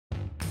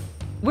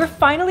We're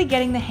finally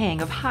getting the hang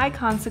of high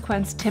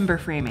consequence timber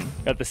framing.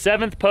 Got the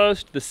 7th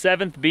post, the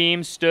 7th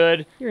beam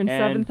stood. You're in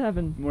 7th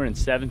heaven. We're in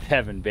 7th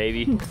heaven,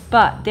 baby.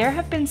 But there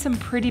have been some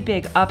pretty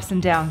big ups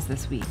and downs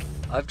this week.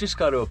 I've just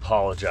got to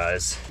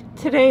apologize.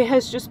 Today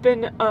has just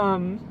been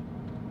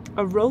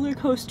a roller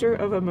coaster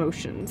of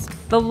emotions.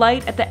 The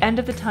light at the end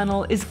of the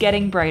tunnel is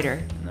getting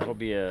brighter. And that'll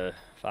be a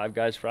Five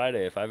Guys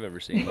Friday if I've ever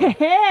seen one.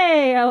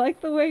 Hey, I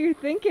like the way you're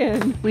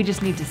thinking. We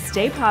just need to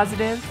stay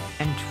positive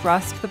and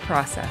trust the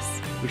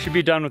process. We should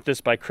be done with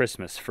this by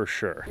Christmas for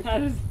sure.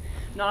 That is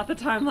not the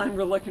timeline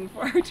we're looking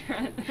for,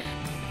 Trent.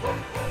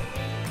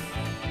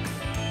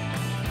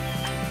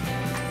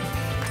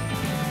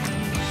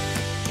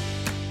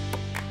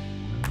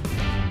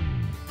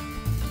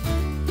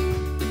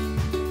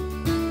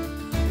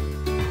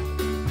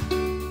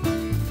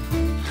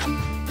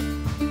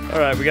 All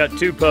right, we got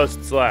 2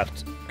 posts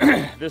left.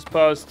 This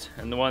post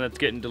and the one that's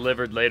getting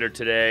delivered later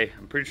today.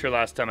 I'm pretty sure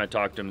last time I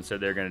talked to them and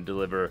said they're gonna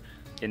deliver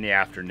in the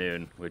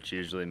afternoon, which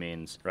usually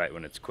means right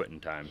when it's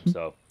quitting time.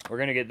 So we're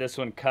gonna get this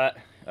one cut.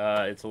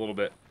 It's a little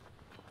bit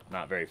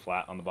not very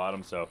flat on the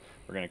bottom, so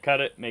we're gonna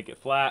cut it, make it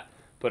flat,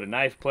 put a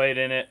knife plate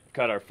in it,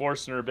 cut our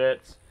Forstner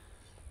bits,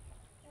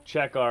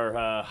 check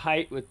our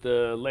height with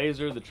the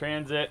laser, the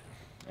transit,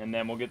 and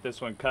then we'll get this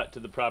one cut to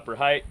the proper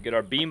height, get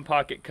our beam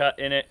pocket cut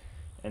in it,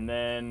 and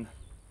then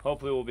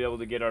hopefully we'll be able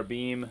to get our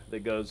beam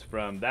that goes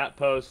from that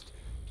post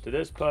to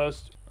this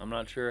post. I'm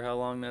not sure how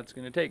long that's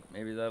gonna take.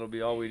 Maybe that'll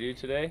be all we do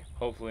today.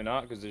 Hopefully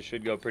not, because this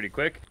should go pretty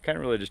quick. Kind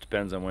of really just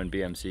depends on when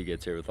BMC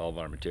gets here with all of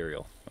our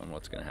material on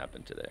what's gonna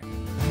happen today.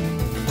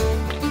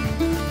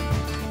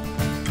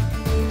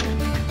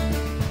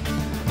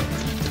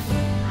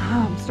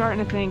 I'm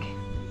starting to think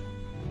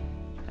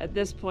at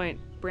this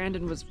point,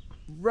 Brandon was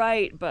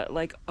right, but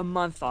like a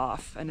month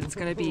off, and it's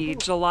gonna be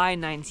July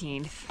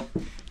 19th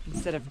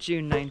instead of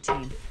June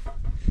 19th.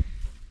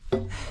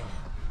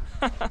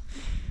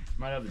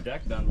 Might have the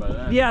deck done by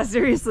then. Yeah,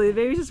 seriously,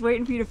 maybe just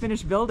waiting for you to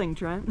finish building,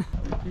 Trent.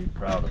 I would be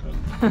proud of it.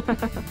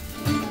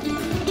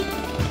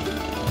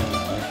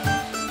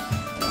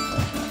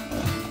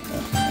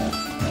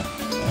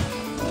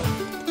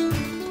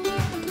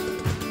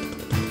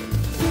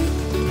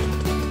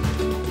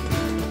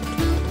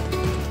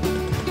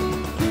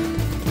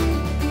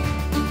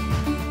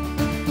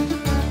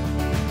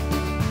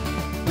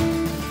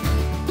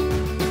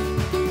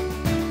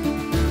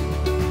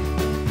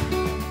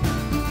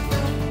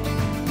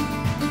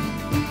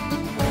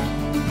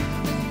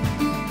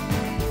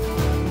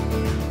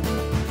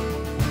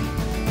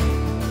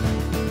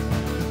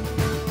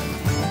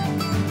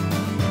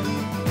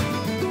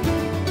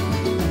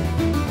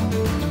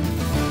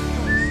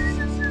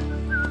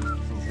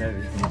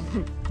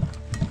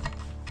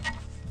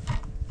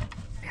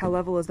 How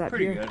level is that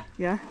Pretty beer? good.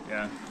 Yeah?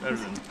 Yeah, better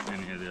than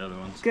any of the other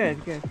ones.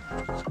 Good, good.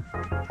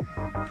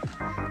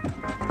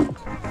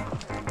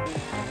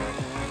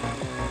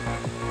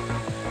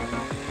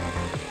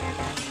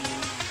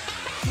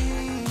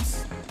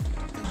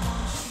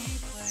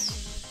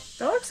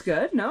 That looks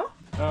good, no?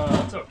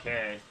 That's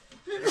okay.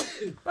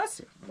 Bless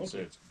you. I'll say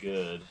it's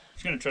good.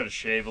 Just gonna try to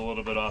shave a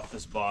little bit off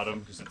this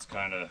bottom because it's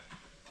kind of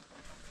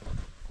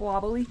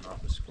Wobbly.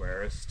 not the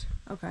squarest.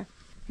 Okay.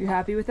 You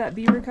happy with that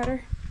beaver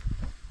cutter?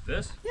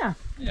 This? Yeah.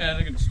 Yeah, I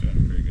think it's doing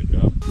a pretty good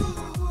job.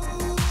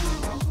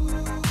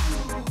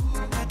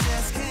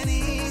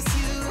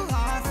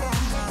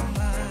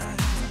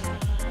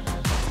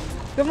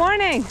 Good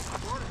morning.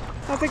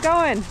 How's it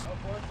going?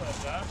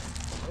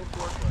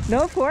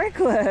 No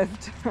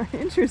forklift.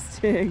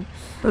 Interesting.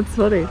 That's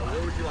funny.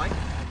 What would you like?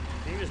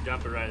 You can just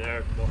dump it right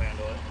there. We'll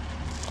handle it.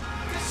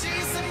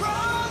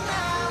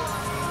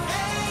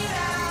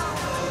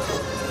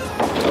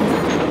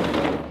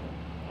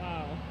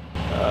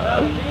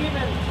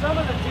 Even some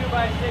of the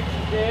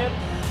 2x6 did.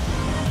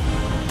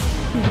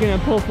 He's gonna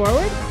pull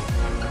forward?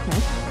 Okay.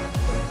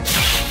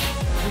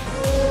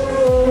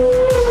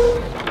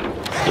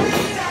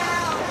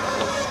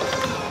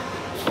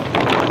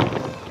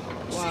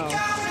 Wow.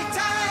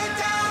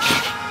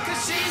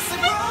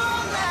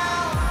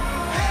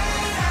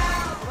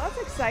 Well, that's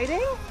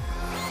exciting.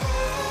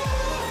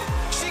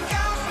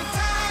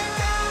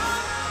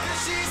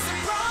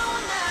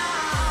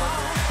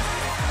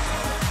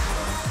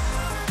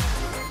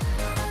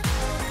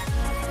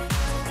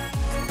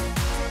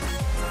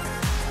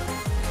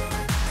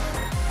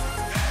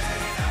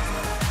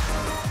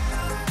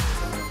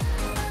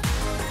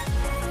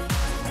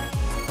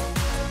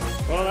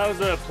 Well, that was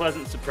a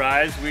pleasant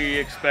surprise. We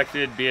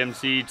expected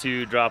BMC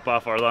to drop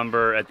off our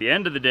lumber at the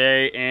end of the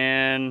day,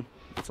 and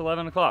it's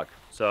 11 o'clock.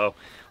 So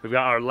we've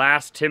got our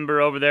last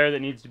timber over there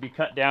that needs to be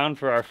cut down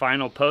for our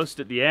final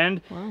post at the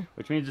end. Wow.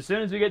 Which means as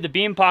soon as we get the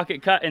beam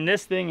pocket cut in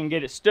this thing and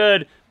get it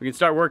stood, we can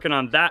start working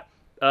on that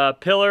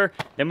pillar.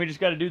 Then we just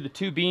got to do the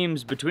 2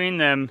 beams between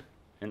them,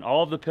 and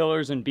all of the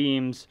pillars and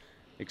beams,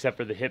 except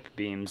for the hip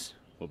beams,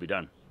 will be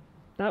done.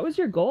 That was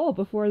your goal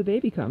before the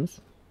baby comes.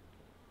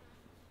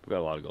 We've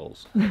got a lot of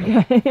goals.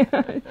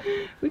 Okay.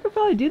 We could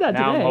probably do that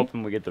Now today. I'm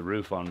hoping we get the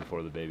roof on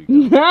before the baby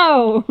comes.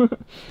 No!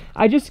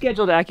 I just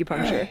scheduled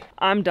acupuncture.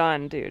 I'm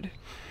done, dude.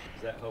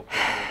 Is that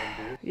hopefully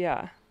induced?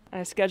 Yeah.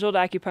 I scheduled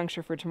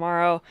acupuncture for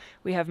tomorrow.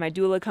 We have my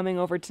doula coming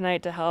over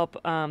tonight to help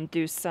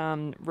do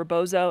some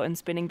rebozo and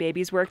spinning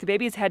babies work. The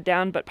baby's head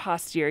down but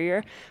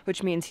posterior,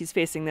 which means he's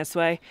facing this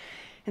way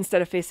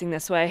instead of facing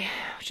this way,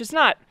 which is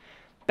not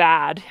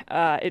bad.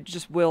 It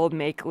just will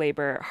make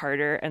labor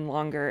harder and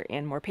longer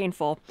and more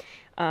painful.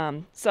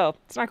 So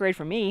it's not great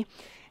for me.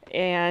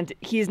 And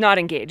he's not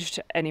engaged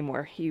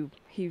anymore. He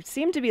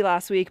seemed to be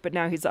last week, but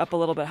now he's up a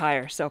little bit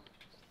higher. So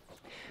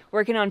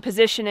working on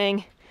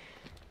positioning.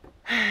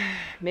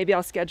 Maybe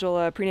I'll schedule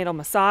a prenatal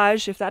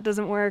massage if that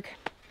doesn't work.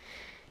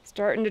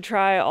 Starting to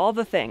try all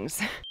the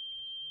things.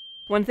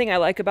 One thing I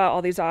like about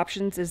all these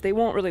options is they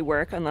won't really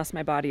work unless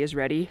my body is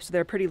ready. So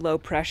they're pretty low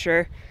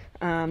pressure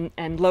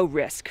and low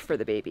risk for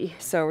the baby.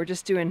 So we're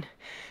just doing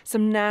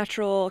some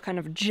natural, kind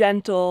of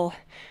gentle,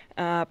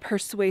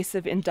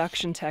 persuasive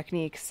induction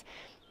techniques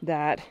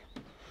that,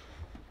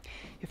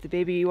 if the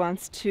baby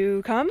wants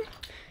to come,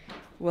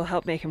 will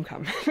help make him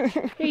come.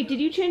 Hey,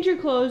 did you change your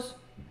clothes?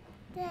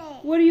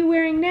 What are you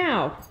wearing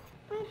now?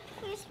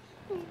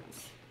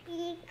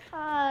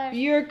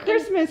 Your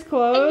Christmas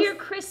clothes. And your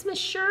Christmas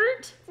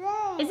shirt?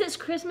 Is this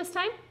Christmas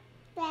time?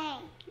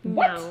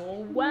 What?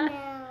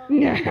 No.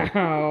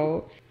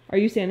 No. Are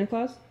you Santa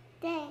Claus?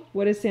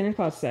 What does Santa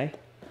Claus say?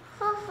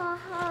 Ho ho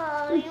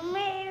ho,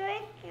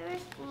 Merry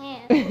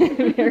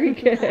Christmas. Very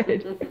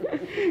good.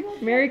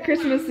 Merry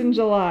Christmas in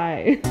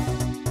July.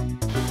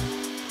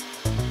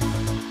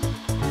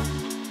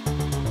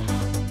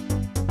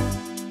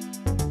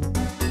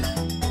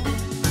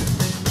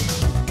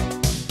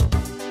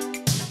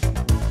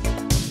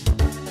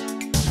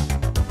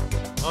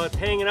 Oh, it's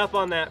hanging up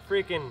on that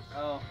freaking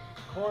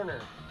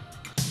corner.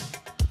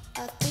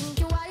 I think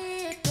you're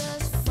white,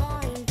 that's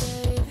fine,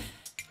 babe.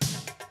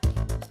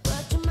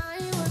 But your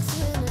mind works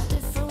in a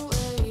different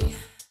way.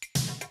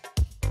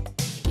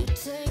 You're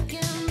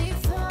taking me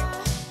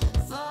far,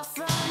 far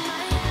from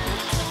my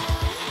anchor.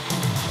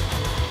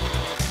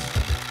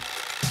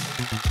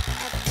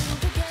 I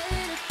think I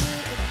get a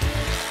bit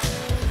addicted.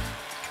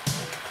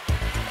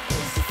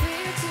 It's a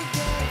fear to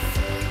get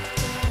freaked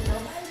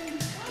out.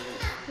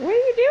 What are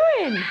you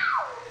doing?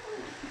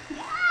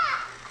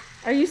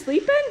 Are you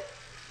sleeping?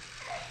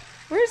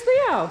 Where's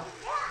Leo?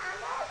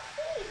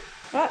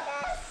 What?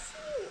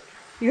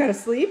 You gotta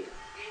sleep?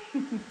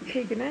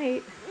 Okay, good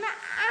night.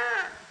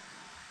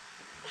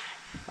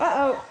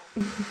 Uh-oh.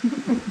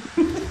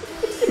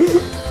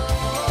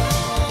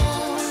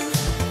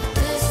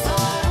 This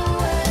far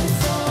away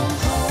from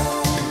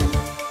home.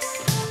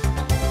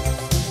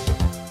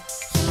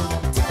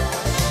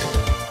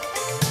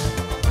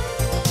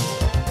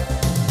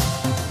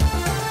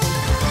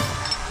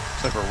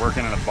 Looks like we're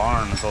working in a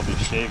barn with all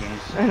these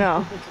shavings. I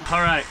know.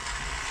 All right,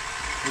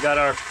 we got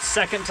our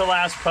second to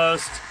last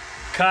post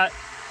cut.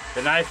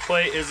 The knife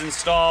plate is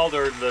installed,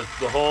 or the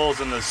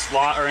holes in the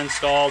slot are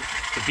installed.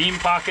 The beam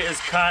pocket is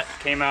cut,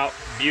 came out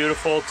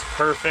beautiful, it's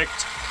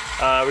perfect.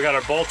 We got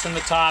our bolts in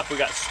the top, we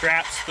got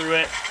straps through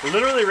it. We're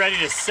literally ready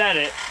to set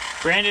it.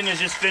 Brandon is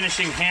just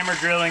finishing hammer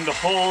drilling the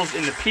holes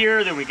in the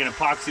pier, then we can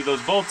epoxy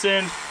those bolts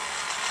in.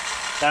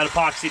 That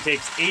epoxy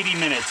takes 80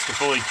 minutes to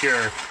fully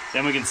cure.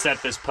 Then we can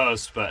set this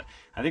post, but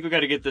I think we got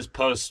to get this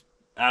post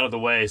out of the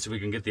way so we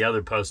can get the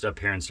other post up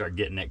here and start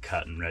getting it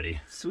cut and ready.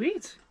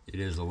 Sweet. It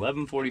is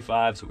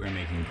 11:45, so we're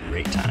making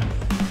great time.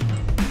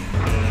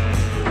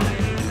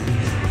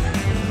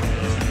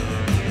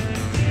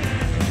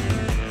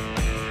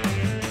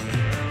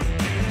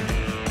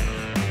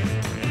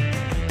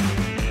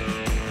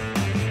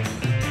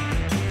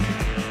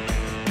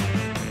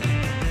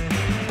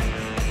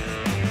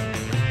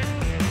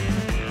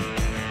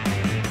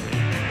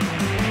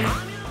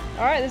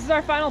 All right, this is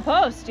our final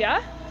post,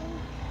 yeah?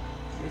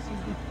 This is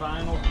the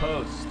final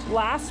post.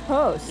 Last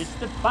post. It's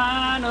the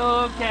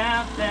final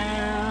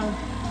countdown.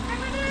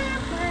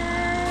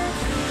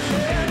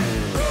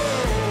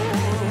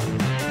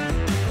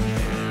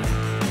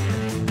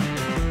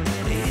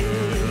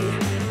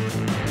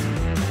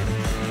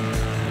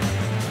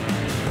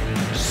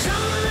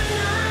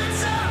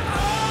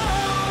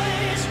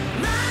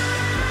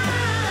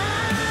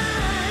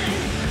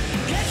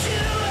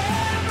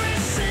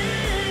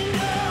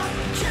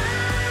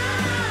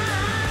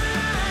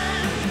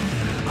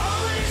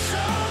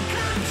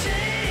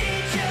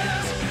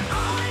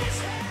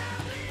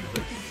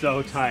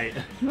 So tight.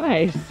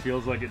 Nice.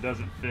 Feels like it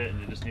doesn't fit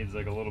and it just needs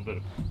like a little bit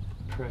of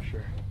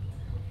pressure.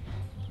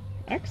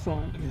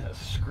 Excellent. Look at that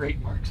scrape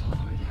marks all the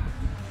way down.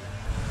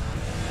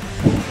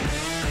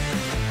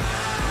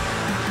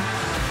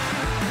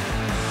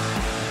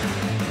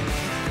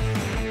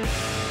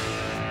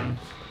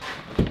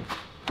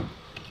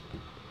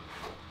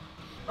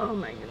 Oh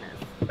my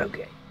goodness.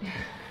 Okay.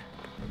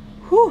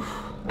 Whew.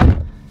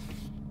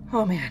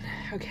 Oh man.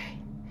 Okay.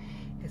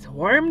 It's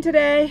warm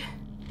today.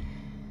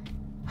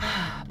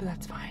 But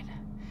that's fine.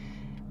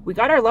 We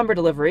got our lumber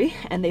delivery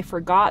and they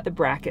forgot the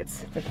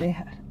brackets that they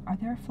had. Are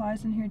there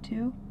flies in here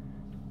too?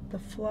 The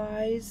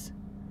flies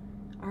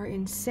are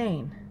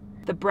insane.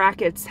 The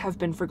brackets have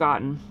been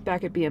forgotten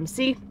back at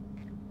BMC.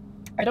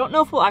 I don't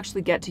know if we'll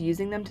actually get to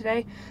using them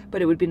today,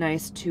 but it would be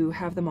nice to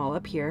have them all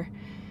up here.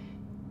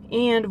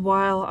 And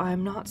while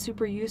I'm not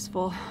super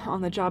useful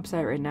on the job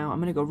site right now, I'm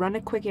gonna go run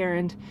a quick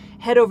errand,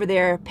 head over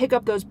there, pick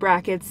up those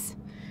brackets,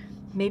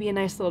 maybe a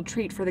nice little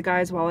treat for the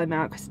guys while I'm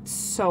out, because it's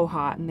so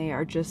hot and they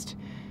are just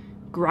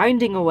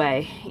grinding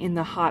away in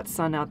the hot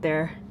sun out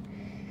there.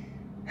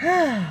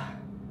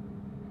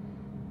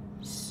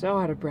 So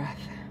out of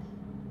breath.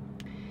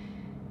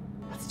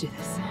 Let's do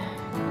this.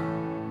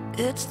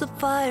 It's the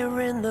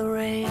fire in the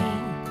rain.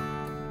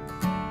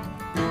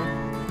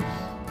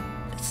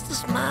 It's the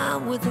smile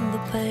within the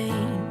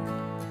pain.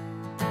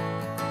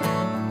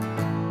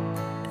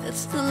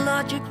 It's the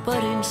logic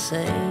but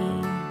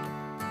insane.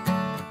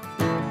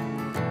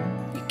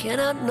 You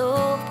cannot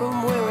know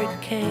from where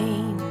it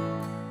came.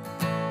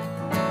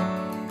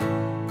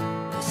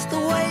 It's the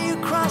way you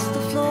cross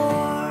the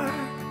floor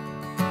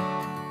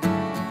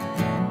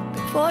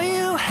before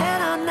you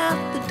head on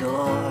out the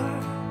door.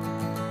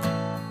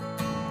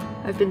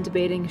 I've been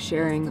debating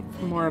sharing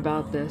more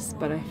about this,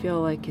 but I feel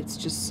like it's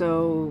just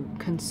so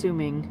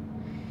consuming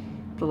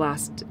the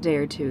last day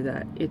or two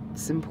that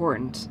it's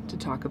important to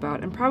talk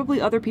about. And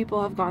probably other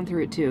people have gone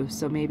through it too,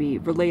 so maybe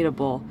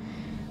relatable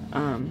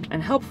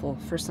and helpful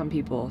for some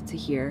people to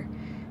hear.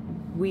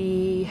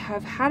 We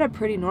have had a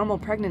pretty normal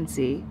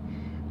pregnancy,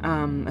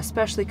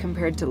 especially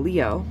compared to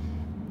Leo.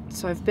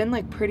 So I've been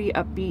like pretty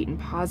upbeat and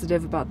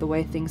positive about the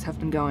way things have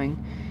been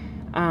going.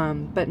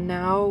 But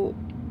now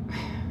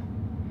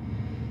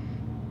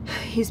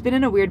he's been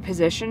in a weird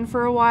position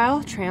for a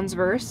while,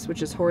 transverse,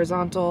 which is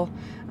horizontal.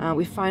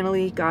 We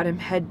finally got him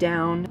head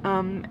down.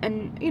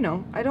 And you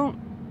know, I don't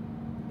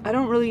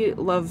really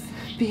love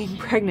being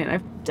pregnant.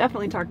 I've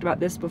definitely talked about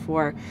this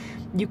before.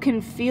 You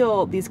can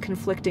feel these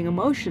conflicting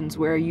emotions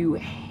where you,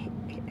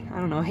 I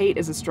don't know, hate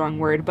is a strong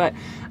word, but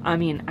I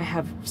mean, I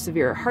have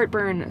severe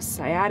heartburn,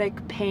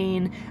 sciatic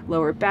pain,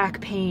 lower back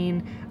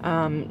pain,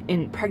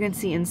 in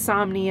pregnancy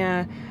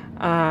insomnia,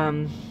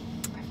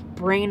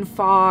 brain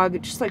fog,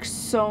 just like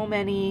so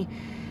many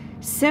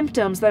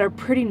symptoms that are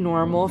pretty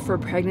normal for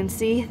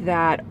pregnancy,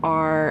 that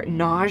are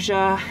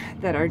nausea,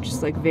 that are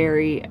just like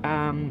very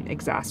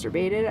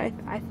exacerbated,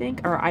 I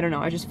think, or I don't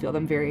know, I just feel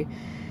them very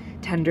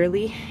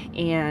tenderly.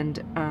 And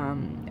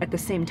at the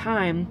same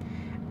time,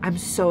 I'm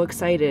so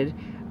excited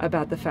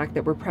about the fact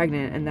that we're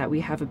pregnant and that we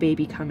have a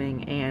baby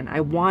coming, and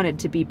I wanted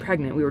to be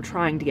pregnant. We were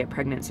trying to get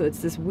pregnant. So it's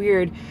this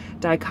weird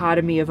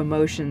dichotomy of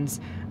emotions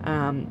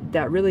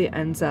that really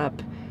ends up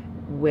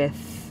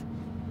with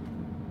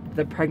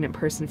the pregnant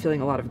person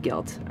feeling a lot of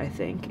guilt, I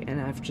think.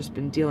 And I've just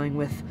been dealing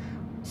with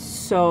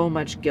so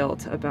much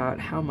guilt about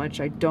how much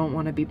I don't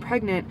want to be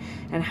pregnant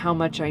and how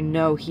much I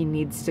know he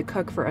needs to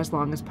cook for as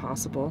long as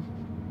possible.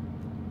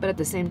 But at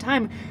the same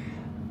time,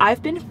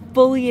 I've been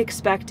fully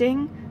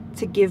expecting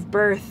to give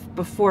birth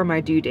before my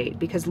due date,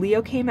 because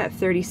Leo came at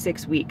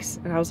 36 weeks.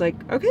 And I was like,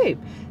 okay,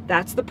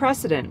 that's the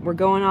precedent. We're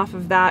going off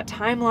of that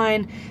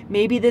timeline.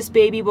 Maybe this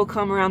baby will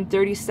come around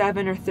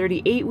 37 or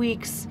 38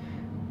 weeks.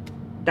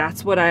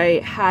 That's what I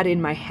had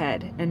in my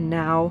head. And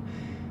now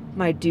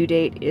my due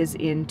date is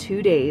in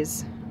 2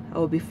 days. I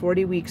will be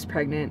 40 weeks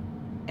pregnant.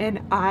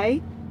 And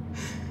I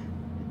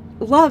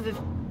love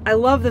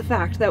the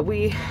fact that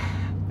we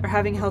are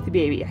having a healthy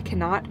baby. I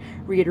cannot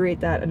reiterate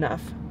that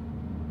enough.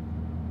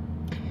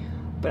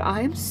 But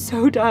I am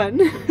so done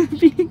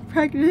being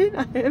pregnant.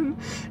 I am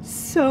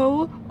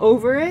so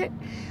over it.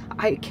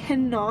 I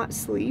cannot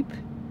sleep,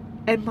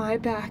 and my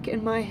back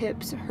and my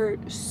hips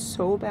hurt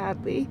so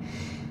badly.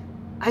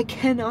 I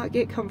cannot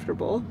get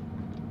comfortable.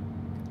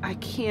 I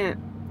can't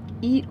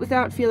eat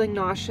without feeling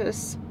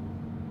nauseous.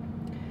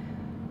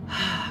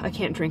 I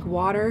can't drink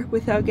water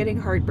without getting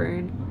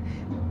heartburn.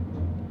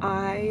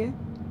 I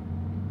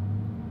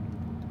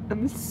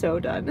am so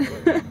done.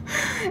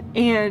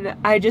 And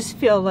I just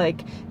feel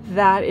like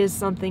that is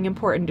something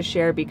important to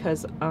share,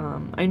 because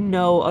I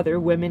know other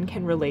women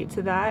can relate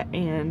to that,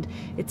 and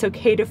it's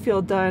okay to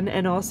feel done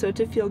and also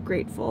to feel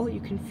grateful.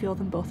 You can feel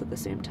them both at the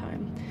same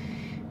time.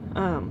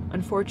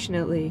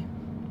 Unfortunately,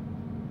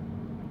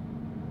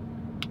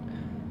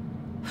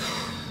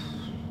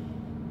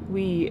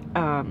 we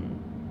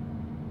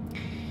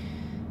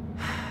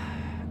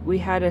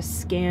had a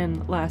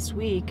scan last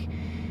week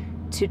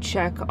to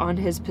check on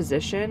his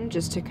position,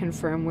 just to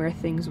confirm where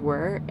things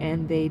were,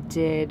 and they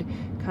did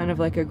kind of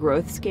like a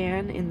growth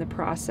scan in the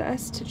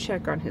process to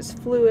check on his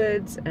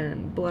fluids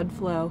and blood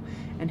flow,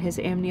 and his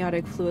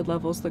amniotic fluid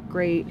levels look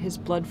great, his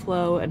blood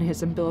flow and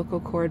his umbilical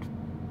cord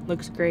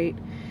looks great,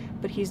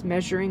 but he's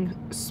measuring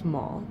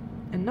small,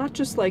 and not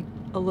just like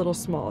a little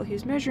small,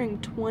 he's measuring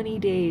 20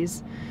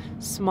 days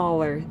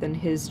smaller than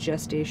his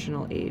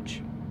gestational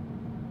age,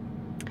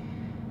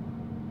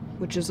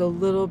 which is a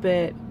little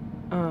bit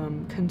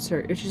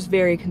which is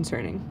very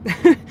concerning.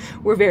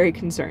 We're very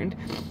concerned.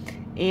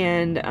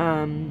 And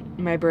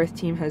my birth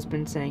team has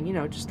been saying, you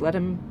know, just let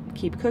him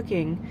keep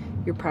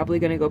cooking. You're probably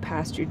going to go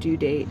past your due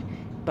date,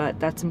 but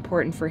that's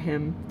important for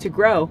him to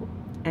grow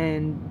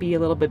and be a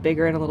little bit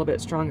bigger and a little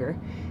bit stronger,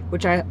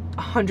 which I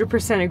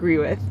 100% agree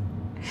with.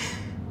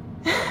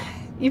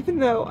 even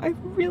though I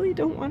really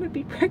don't want to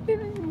be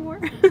pregnant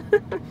anymore.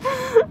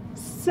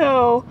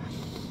 So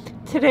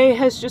today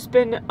has just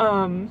been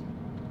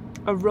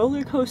a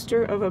roller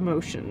coaster of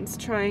emotions,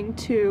 trying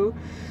to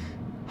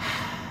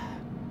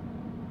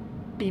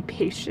be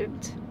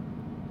patient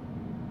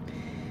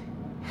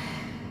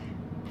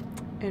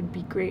and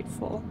be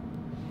grateful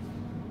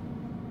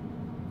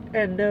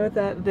and know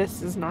that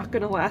this is not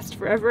going to last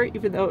forever,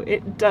 even though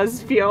it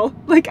does feel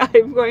like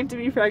I'm going to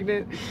be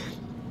pregnant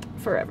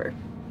forever.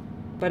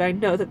 But I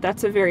know that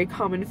that's a very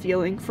common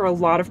feeling for a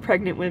lot of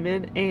pregnant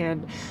women,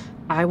 and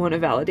I want to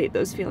validate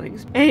those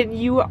feelings. And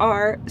you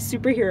are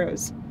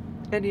superheroes,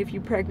 any of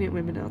you pregnant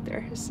women out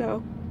there. So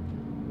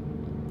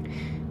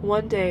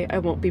one day I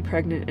won't be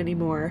pregnant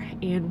anymore,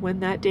 and when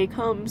that day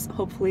comes,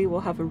 hopefully we'll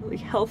have a really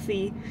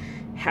healthy,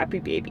 happy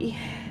baby.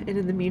 And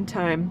in the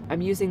meantime,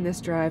 I'm using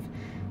this drive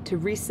to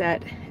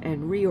reset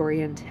and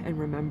reorient and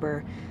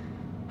remember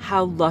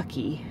how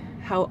lucky,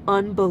 how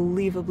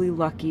unbelievably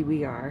lucky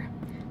we are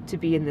to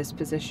be in this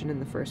position in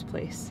the first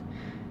place.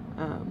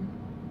 And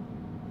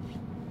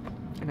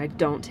I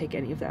don't take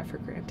any of that for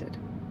granted.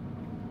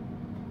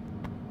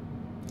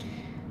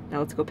 Now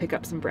let's go pick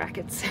up some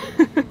brackets.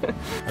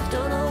 I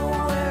don't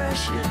know where I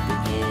should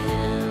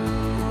begin.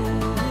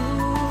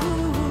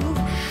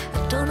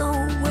 I don't know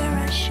where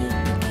I should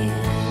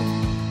begin.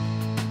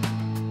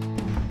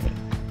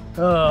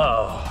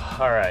 Oh,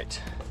 all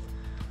right.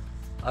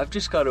 I've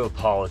just got to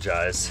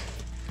apologize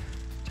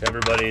to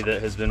everybody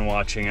that has been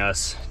watching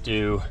us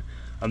do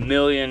a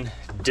million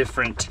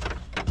different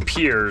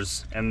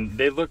piers, and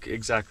they look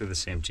exactly the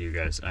same to you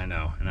guys, I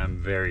know, and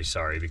I'm very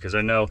sorry, because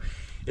I know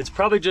it's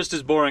probably just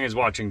as boring as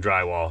watching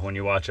drywall when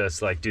you watch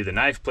us like do the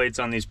knife plates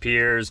on these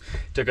piers.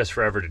 It took us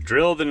forever to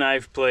drill the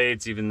knife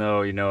plates, even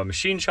though, you know, a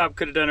machine shop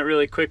could have done it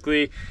really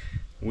quickly.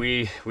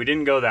 We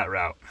didn't go that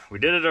route. We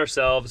did it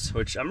ourselves,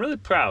 which I'm really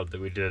proud that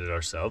we did it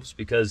ourselves,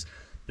 because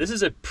this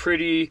is a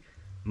pretty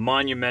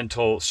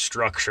monumental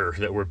structure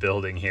that we're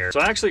building here. So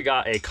I actually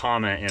got a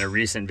comment in a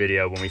recent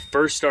video when we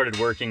first started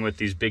working with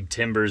these big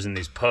timbers and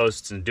these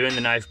posts and doing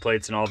the knife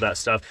plates and all that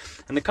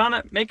stuff, and the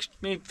comment makes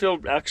me feel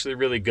actually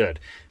really good.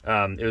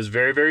 It was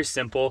very, very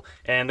simple,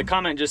 and the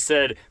comment just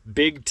said,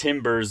 big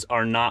timbers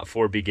are not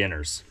for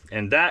beginners,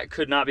 and that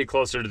could not be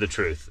closer to the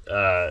truth.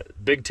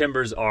 Big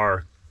timbers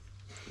are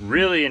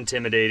really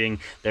intimidating,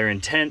 they're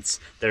intense,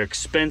 they're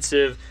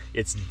expensive,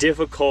 it's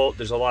difficult,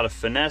 there's a lot of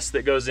finesse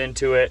that goes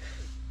into it.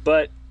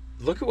 But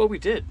look at what we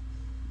did.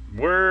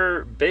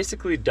 We're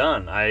basically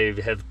done. I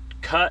have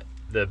cut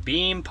the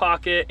beam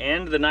pocket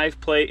and the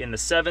knife plate in the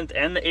 7th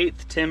and the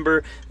 8th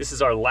timber. This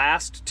is our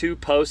last 2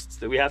 posts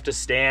that we have to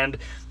stand.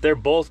 They're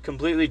both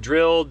completely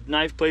drilled.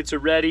 Knife plates are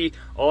ready.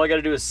 All I got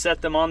to do is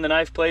set them on the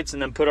knife plates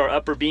and then put our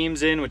upper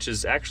beams in, which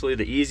is actually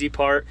the easy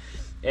part.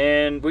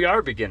 And we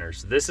are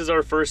beginners. This is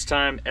our first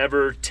time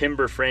ever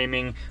timber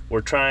framing.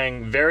 We're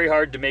trying very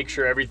hard to make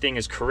sure everything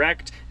is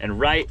correct and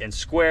right and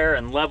square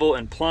and level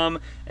and plumb.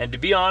 And to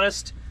be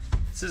honest,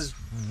 this is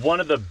one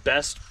of the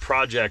best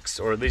projects,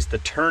 or at least the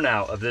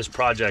turnout of this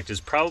project is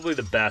probably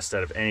the best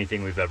out of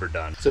anything we've ever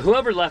done. So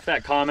whoever left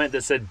that comment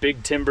that said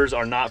big timbers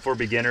are not for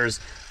beginners,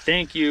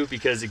 thank you,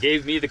 because it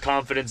gave me the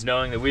confidence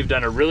knowing that we've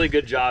done a really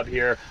good job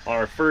here on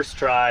our first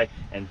try.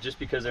 And just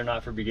because they're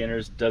not for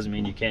beginners doesn't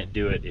mean you can't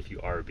do it if you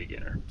are a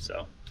beginner.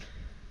 So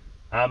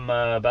I'm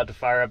about to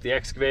fire up the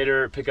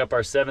excavator, pick up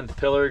our 7th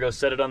pillar, go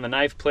set it on the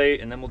knife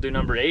plate, and then we'll do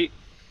number 8.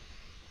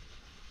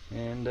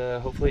 And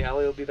hopefully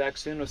Allie will be back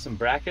soon with some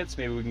brackets.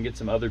 Maybe we can get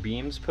some other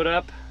beams put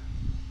up.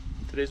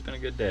 Today's been a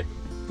good day.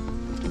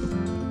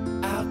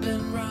 I've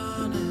been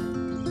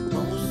running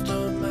most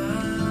of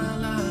my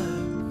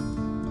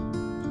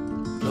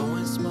life,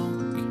 blowing smoke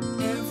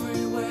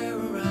everywhere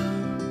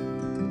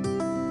around.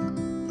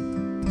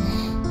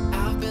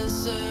 I've been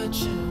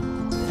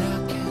searching, but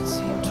I can't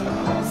seem to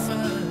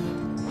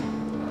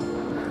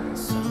find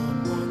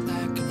someone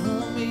that can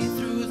hold me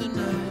through the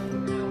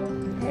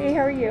night. Hey,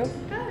 how are you?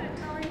 Good.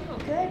 How are you?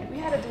 Good. We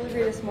had a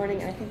delivery this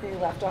morning, and I think they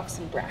left off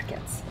some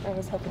brackets. I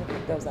was hoping to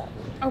pick those up.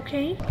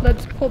 Okay,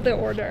 let's pull the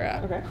order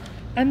up. Okay.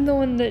 I'm the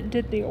one that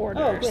did the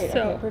order, Oh, great.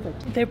 so Okay,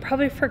 perfect. they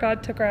probably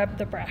forgot to grab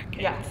the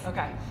brackets. Yes.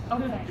 Okay.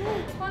 Okay.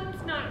 This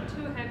one's not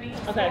too heavy,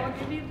 so Okay. I'll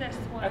give you this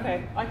one.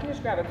 Okay. I can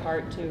just grab a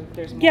cart too.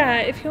 There's more. Yeah,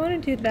 if you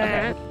want to do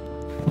that.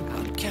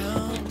 I'll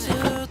count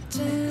to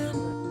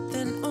 10,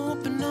 then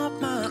open up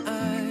my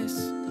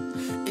eyes.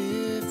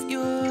 If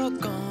you're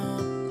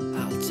gone,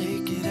 I'll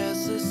take it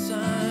as a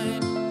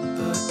sign.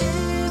 But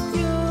if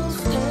you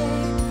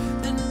stay,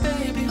 then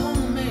baby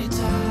hold me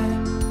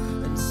tight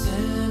and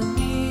send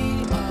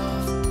me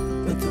off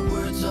with the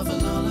words of a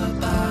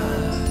lullaby.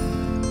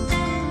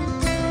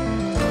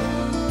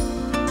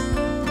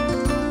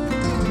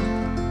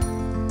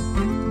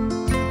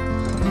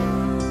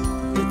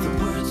 With the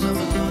words of a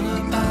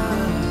lullaby.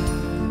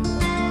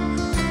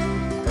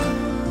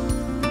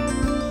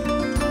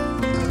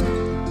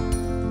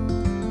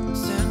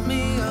 Send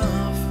me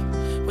off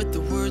with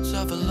the words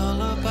of a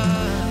lullaby.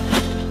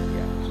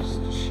 Yeah, just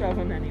shove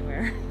them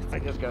anywhere. I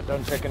just got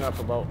done picking up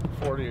about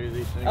 40 of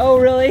these things. Oh,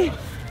 really?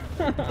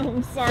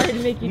 I'm sorry to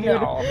make you do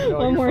it No, one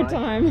you're more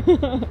fine.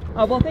 time.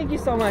 Oh, well, thank you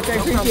so much. I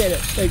appreciate it.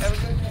 Thanks.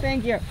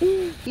 Thank you.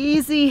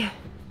 Easy.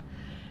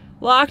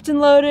 Locked and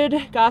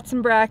loaded. Got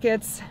some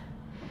brackets.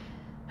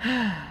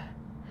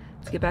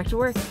 Let's get back to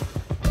work.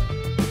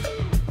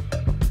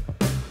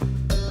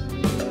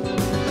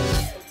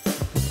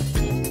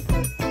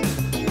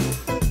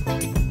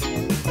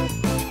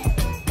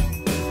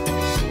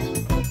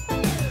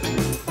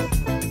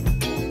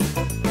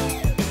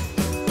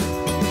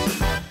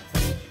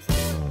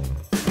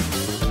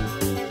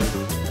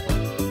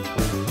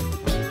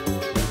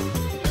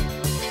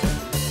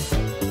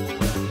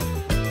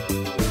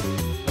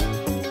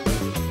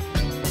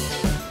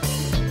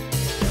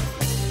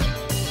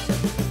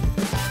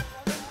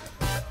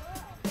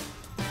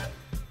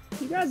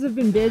 You guys have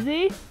been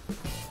busy.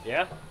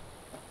 Yeah.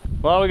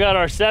 Well, we got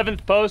our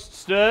 7th post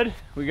stood.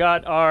 We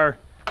got our,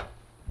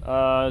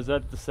 is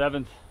that the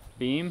 7th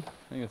beam?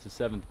 I think it's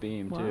the 7th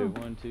beam too.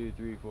 1, 2,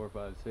 3, 4,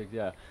 5, 6,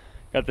 yeah.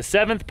 Got the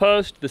 7th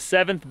post, the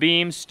 7th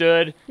beam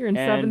stood. You're in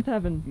 7th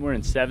heaven. We're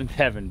in 7th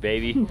heaven,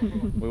 baby.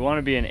 We want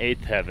to be in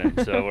 8th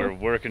heaven, so we're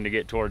working to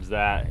get towards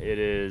that. It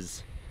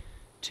is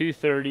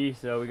 2:30,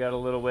 so we got a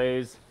little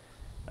ways.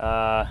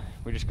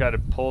 We just got to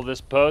pull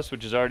this post,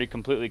 which is already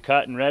completely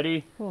cut and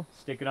ready. Cool.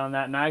 Stick it on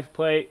that knife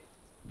plate,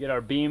 get our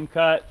beam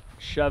cut,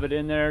 shove it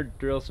in there,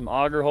 drill some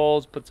auger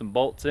holes, put some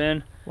bolts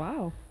in,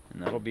 Wow.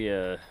 and that'll be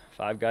a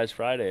Five Guys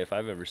Friday if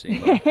I've ever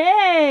seen one.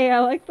 Hey, I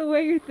like the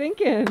way you're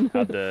thinking.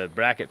 How'd the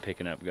bracket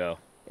picking up go?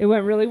 It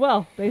went really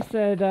well. They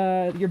said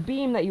your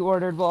beam that you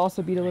ordered will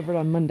also be delivered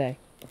on Monday.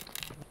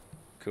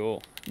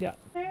 Cool. Yeah.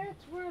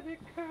 That's where they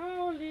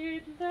call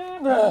it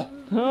love.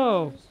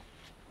 Oh.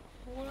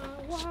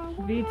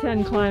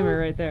 V10 climber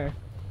right there.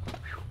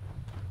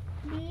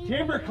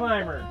 Timber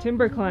climber.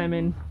 Timber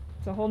climbing.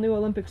 It's a whole new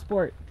Olympic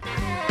sport.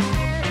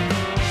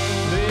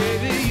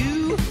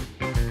 Baby,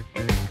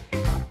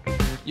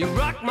 you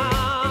rock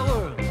my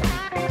world.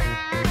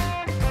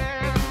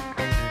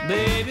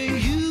 Baby,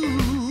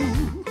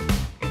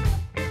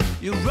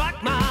 you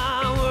rock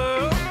my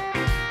world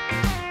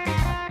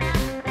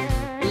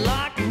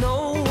like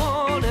no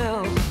one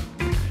else.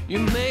 You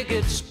make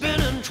it spin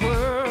and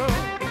twirl.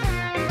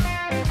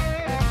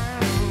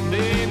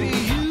 Baby,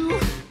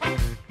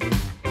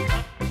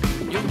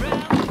 you're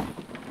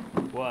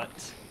What?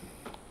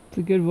 It's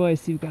a good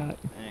voice you've got.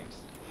 Thanks.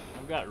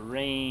 I've got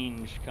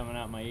range coming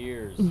out my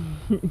ears.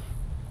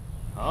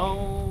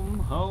 Home,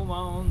 home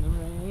on the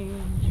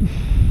range,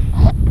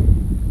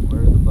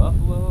 where the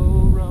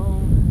buffalo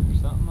roam, or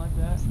something like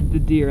that. The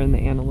deer and the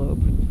antelope.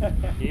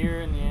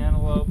 Deer and the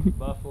antelope,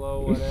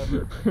 buffalo,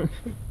 whatever. I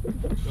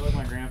feel like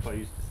my grandpa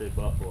used to say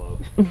buffalo.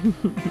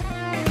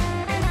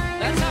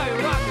 That's how you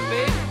rock it,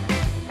 babe.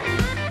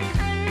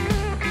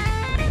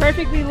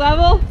 Perfectly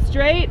level,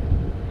 straight.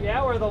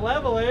 Yeah, where the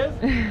level is.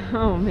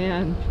 Oh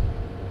man.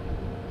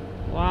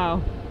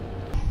 Wow.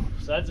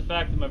 Besides the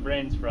fact that my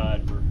brain's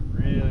fried, we're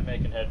really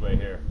making headway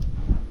here.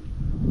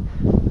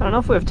 I don't know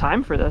if we have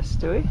time for this,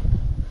 do we?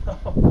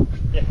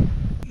 Yeah.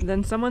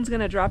 Then someone's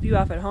gonna drop you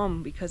off at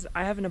home because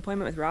I have an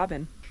appointment with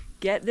Robin.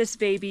 Get this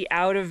baby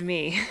out of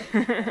me.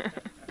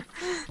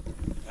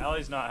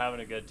 Allie's not having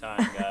a good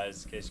time,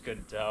 guys, in case you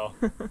couldn't tell.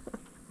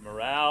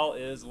 Morale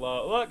is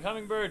low. Look,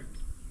 hummingbird.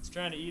 It's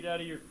trying to eat out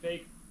of your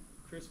fake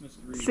Christmas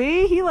tree.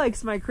 See, he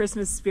likes my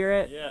Christmas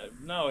spirit. Yeah,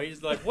 no,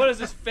 he's like, what is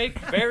this fake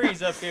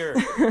berries up here?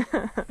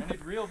 I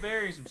need real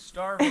berries, I'm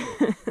starving.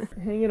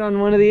 Hang it on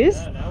one of these.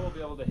 Yeah, now we'll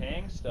be able to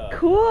hang stuff.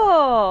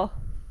 Cool.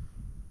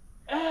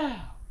 Ow.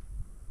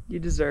 You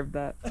deserve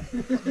that.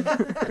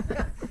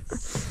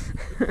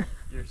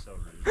 You're so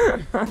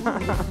rude.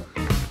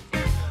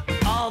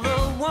 All the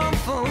one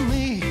for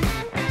me.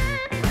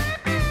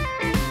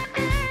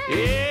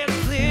 Yeah,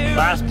 clear.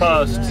 Last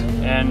post,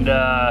 and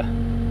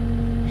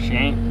she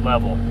ain't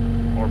level,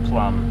 or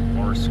plumb,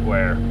 or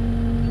square.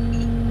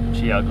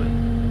 She ugly.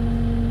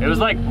 It was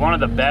like one of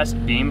the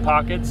best beam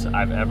pockets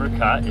I've ever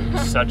cut. It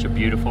was such a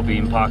beautiful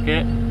beam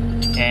pocket,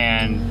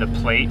 and the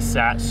plate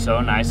sat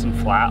so nice and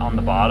flat on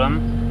the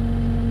bottom.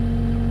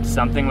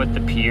 Something with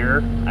the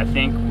pier, I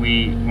think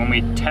when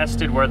we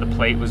tested where the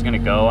plate was gonna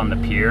go on the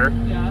pier,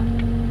 Yeah.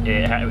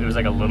 it was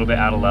like a little bit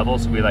out of level,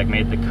 so we like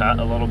made the cut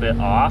a little bit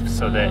off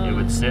so that it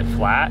would sit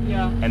flat.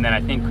 Yeah. And then I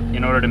think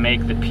in order to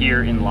make the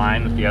pier in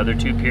line with the other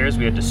two piers,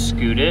 we had to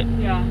scoot it.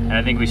 Yeah. And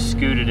I think we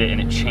scooted it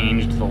and it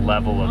changed the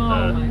level of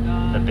Oh my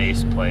gosh. the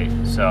base plate.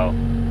 So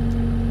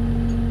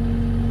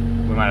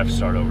we might have to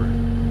start over.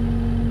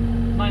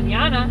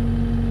 Mañana.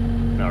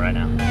 No, right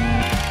now.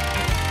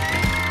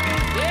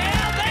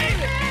 Yeah,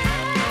 baby.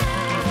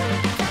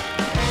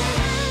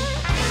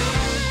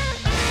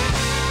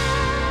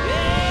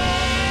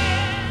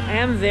 I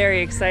am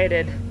very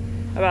excited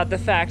about the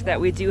fact that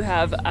we do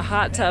have a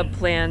hot tub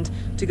planned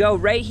to go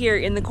right here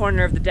in the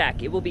corner of the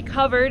deck. It will be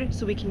covered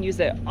so we can use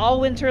it all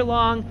winter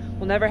long.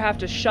 We'll never have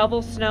to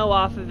shovel snow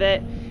off of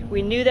it.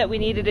 We knew that we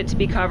needed it to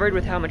be covered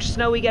with how much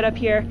snow we get up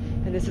here,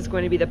 and this is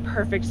going to be the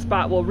perfect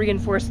spot. We'll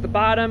reinforce the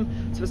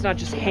bottom so it's not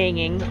just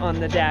hanging on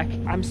the deck.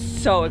 I'm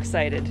so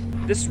excited.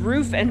 This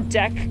roof and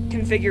deck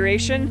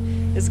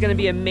configuration is gonna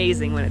be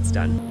amazing when it's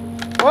done.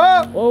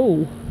 Whoa!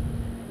 Oh.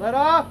 Let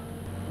off.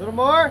 A little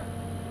more.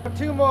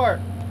 2 more.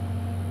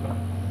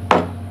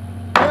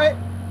 Right.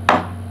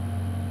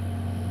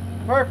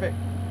 Perfect.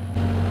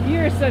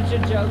 You're such a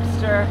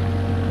jokester.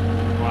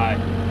 Why?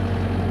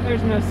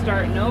 There's no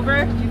starting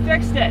over. You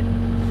fixed it.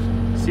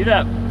 See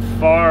that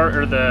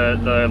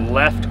the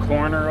left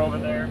corner over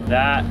there?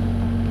 That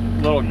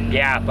little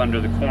gap under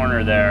the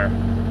corner there,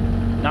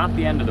 not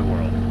the end of the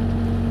world,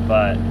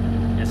 but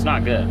it's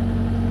not good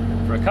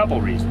for a couple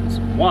reasons.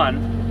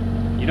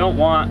 One, you don't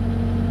want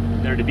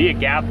there to be a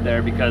gap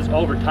there because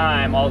over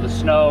time, all the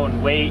snow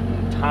and weight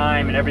and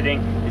time and everything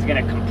is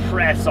gonna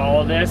compress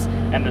all of this,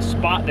 and the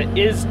spot that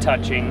is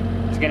touching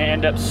is gonna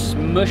end up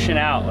smushing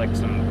out like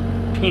some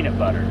peanut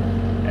butter.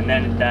 And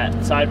then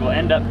that side will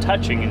end up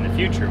touching in the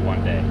future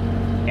one day.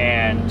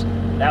 And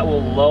that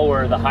will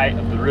lower the height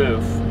of the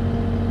roof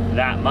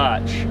that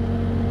much,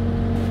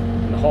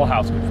 and the whole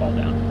house could fall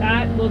down.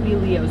 That will be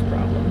Leo's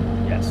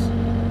problem. Yes,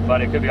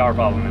 but it could be our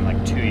problem in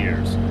like 2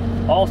 years.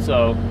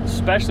 Also,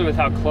 especially with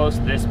how close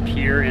this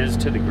pier is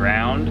to the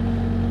ground,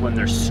 when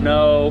there's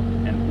snow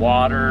and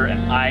water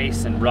and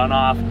ice and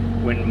runoff,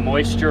 when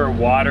moisture or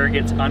water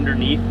gets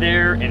underneath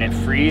there and it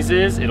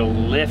freezes, it'll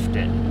lift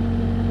it.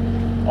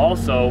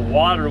 Also,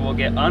 water will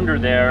get under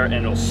there and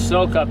it'll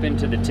soak up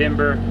into the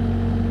timber.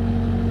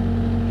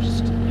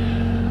 Just,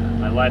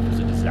 my life is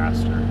a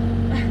disaster.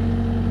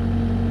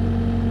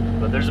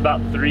 But there's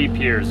about 3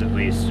 piers at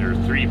least, or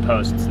 3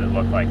 posts that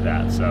look like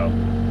that, so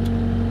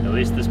at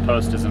least this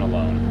post isn't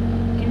alone.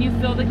 Can you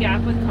fill the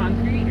gap with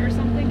concrete or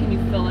something? Can you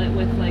fill it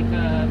with like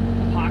a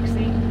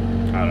epoxy?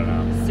 I don't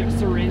know.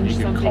 Syringe, You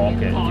could something? caulk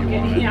it if you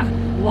wanted. Yeah,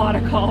 a lot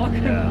of caulk.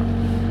 Yeah.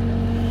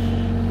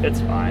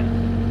 It's fine.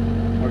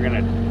 We're gonna,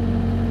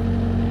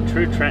 in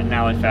true Trent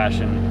Allie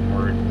fashion,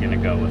 we're gonna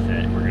go with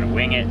it. We're gonna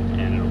wing it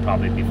and it'll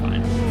probably be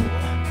fine.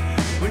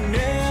 We're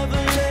never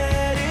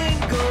letting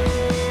go.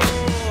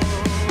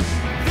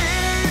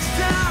 This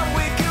time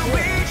we can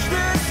reach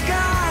the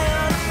sky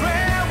on a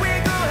prayer. We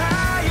go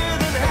higher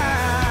than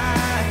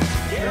high.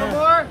 No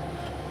more.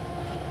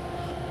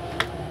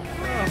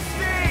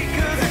 Mistake,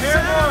 'cause it's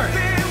Here more.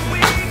 something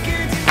we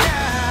can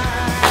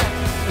deny.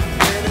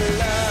 With a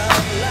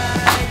love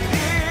like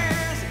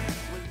this,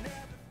 we'll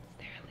never.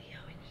 There,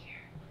 Leo, in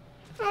here.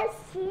 I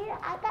see.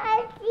 I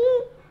gotta see.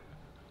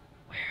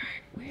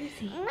 Where is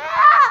he? No, I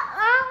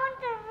want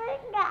the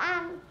finger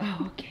on. Oh,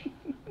 okay.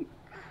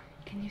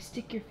 Can you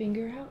stick your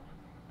finger out?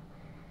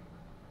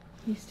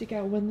 Can you stick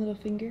out one little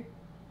finger?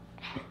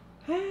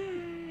 Hi.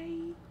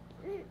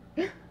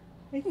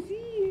 I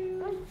see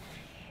you.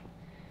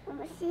 I'm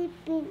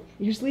sleeping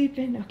You're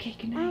sleeping. Okay,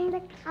 good on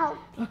night. the couch.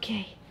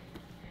 Okay.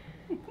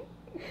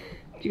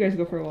 Did you guys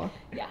go for a walk?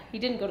 Yeah, he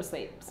didn't go to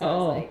sleep. So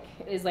Oh.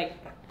 it was like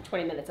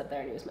 20 minutes up there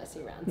and he was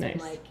messing around. So Nice.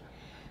 I'm like,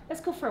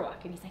 let's go for a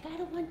walk. And he's like, I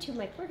don't want to. I'm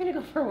like, we're going to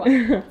go for a walk.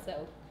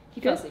 So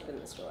he fell Good. asleep in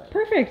the store.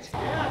 Perfect.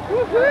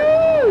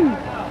 Woohoo!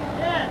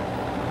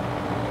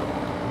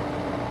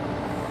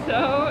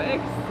 So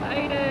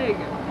exciting.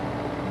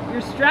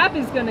 Your strap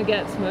is gonna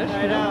get smushed.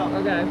 I know.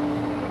 Okay.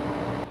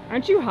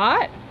 Aren't you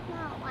hot? No,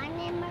 I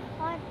never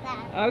thought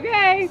that.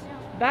 Okay.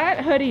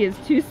 That hoodie is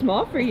too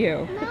small for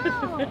you.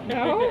 No.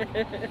 No?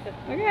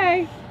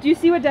 Okay. Do you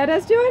see what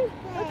Dada's doing?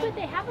 Look what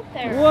they have up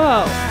there.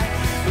 Whoa.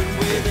 But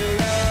with a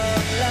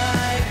love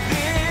like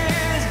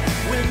this,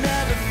 we'll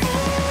never fall.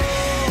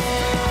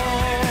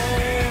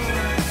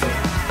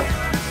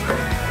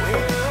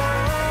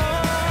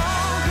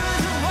 Oh,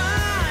 'cause I'm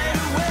wide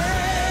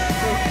awake.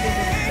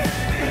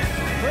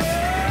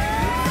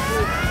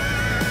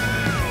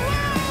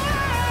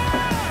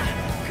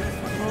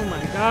 Oh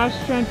my gosh,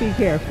 Trent, be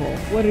careful.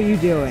 What are you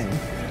doing?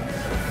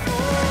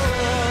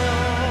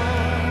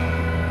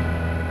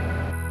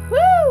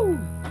 Woo!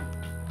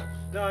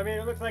 No, I mean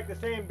it looks like the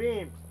same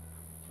beam.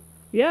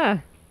 Yeah.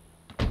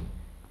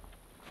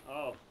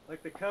 Oh,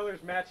 like the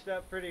colors matched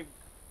up pretty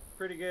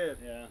good.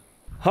 Yeah.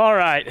 All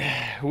right,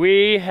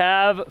 we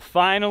have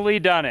finally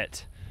done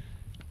it.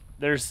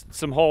 There's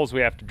some holes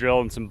we have to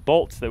drill and some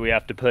bolts that we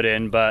have to put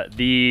in, but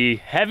the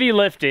heavy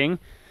lifting,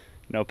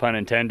 no pun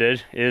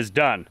intended, is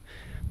done.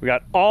 We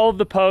got all of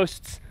the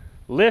posts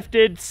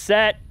lifted,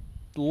 set,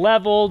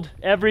 leveled,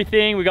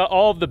 everything. We got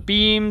all of the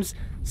beams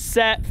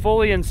set,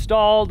 fully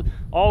installed.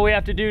 All we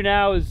have to do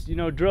now is, you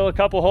know, drill a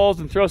couple holes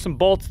and throw some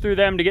bolts through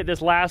them to get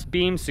this last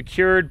beam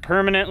secured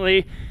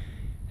permanently.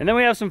 And then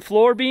we have some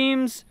floor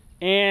beams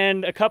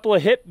and a couple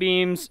of hip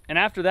beams, and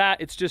after that,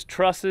 it's just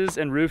trusses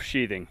and roof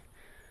sheathing.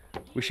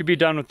 We should be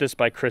done with this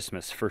by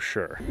Christmas for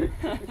sure.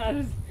 That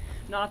is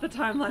not the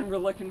timeline we're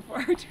looking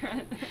for,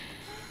 Trent.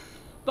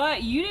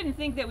 But you didn't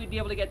think that we'd be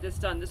able to get this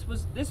done. This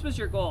was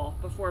your goal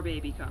before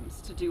baby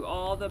comes, to do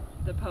all the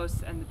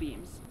posts and the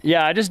beams.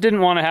 Yeah, I just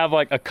didn't want to have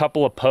like a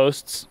couple of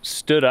posts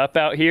stood up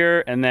out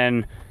here and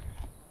then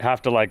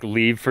have to like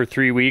leave for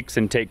 3 weeks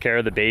and take care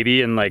of the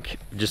baby and like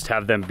just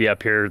have them be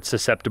up here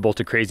susceptible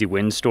to crazy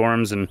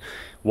windstorms and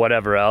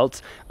whatever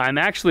else. I'm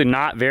actually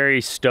not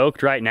very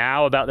stoked right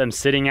now about them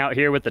sitting out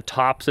here with the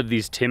tops of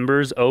these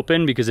timbers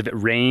open, because if it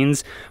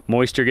rains,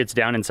 moisture gets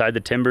down inside the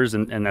timbers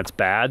and that's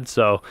bad.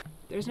 So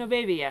There's no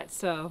baby yet,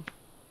 so.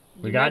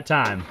 we got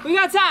time. We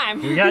got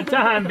time. We got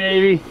time,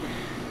 baby.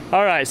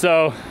 All right,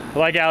 so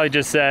like Allie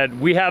just said,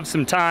 we have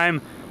some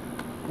time.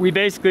 We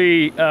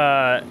basically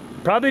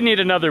probably need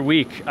another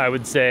week, I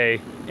would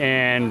say,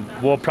 and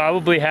we'll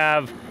probably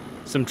have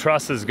some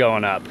trusses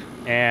going up,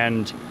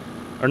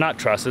 or not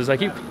trusses,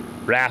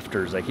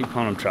 rafters. I keep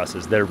calling them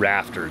trusses. They're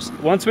rafters.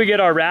 Once we get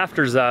our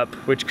rafters up,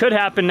 which could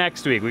happen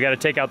next week, we got to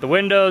take out the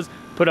windows,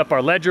 put up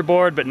our ledger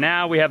board, but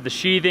now we have the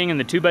sheathing and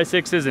the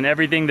 2x6s and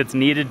everything that's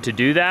needed to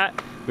do that.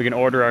 We can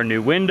order our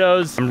new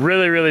windows. I'm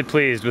really, really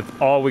pleased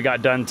with all we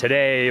got done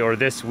today or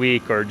this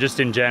week or just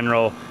in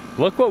general.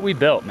 Look what we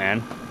built,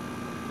 man.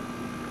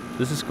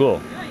 This is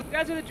cool. Yeah, you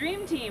guys are the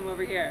dream team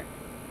over here.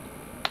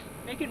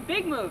 Making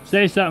big moves.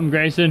 Say something,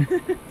 Grayson.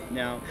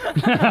 No.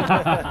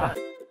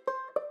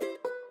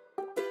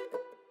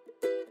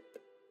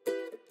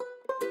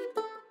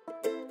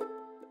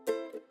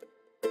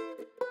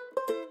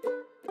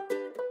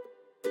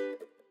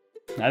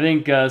 I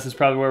think this is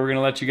probably where we're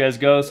gonna let you guys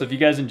go. So if you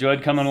guys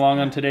enjoyed coming along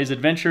on today's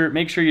adventure,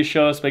 make sure you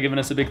show us by giving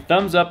us a big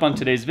thumbs up on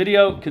today's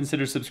video.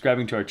 Consider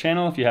subscribing to our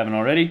channel if you haven't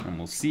already, and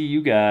we'll see you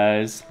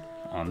guys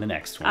on the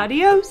next one.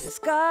 Adios. Es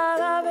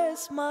cada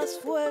vez más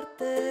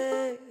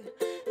fuerte.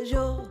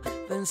 Yo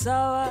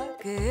pensaba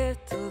que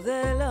esto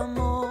del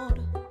amor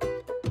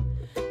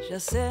ya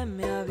se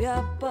me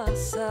había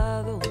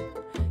pasado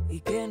y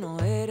que no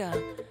era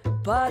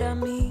para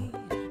mí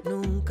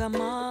nunca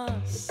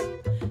más.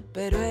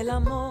 Pero el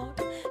amor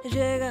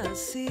llega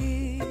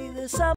así de esa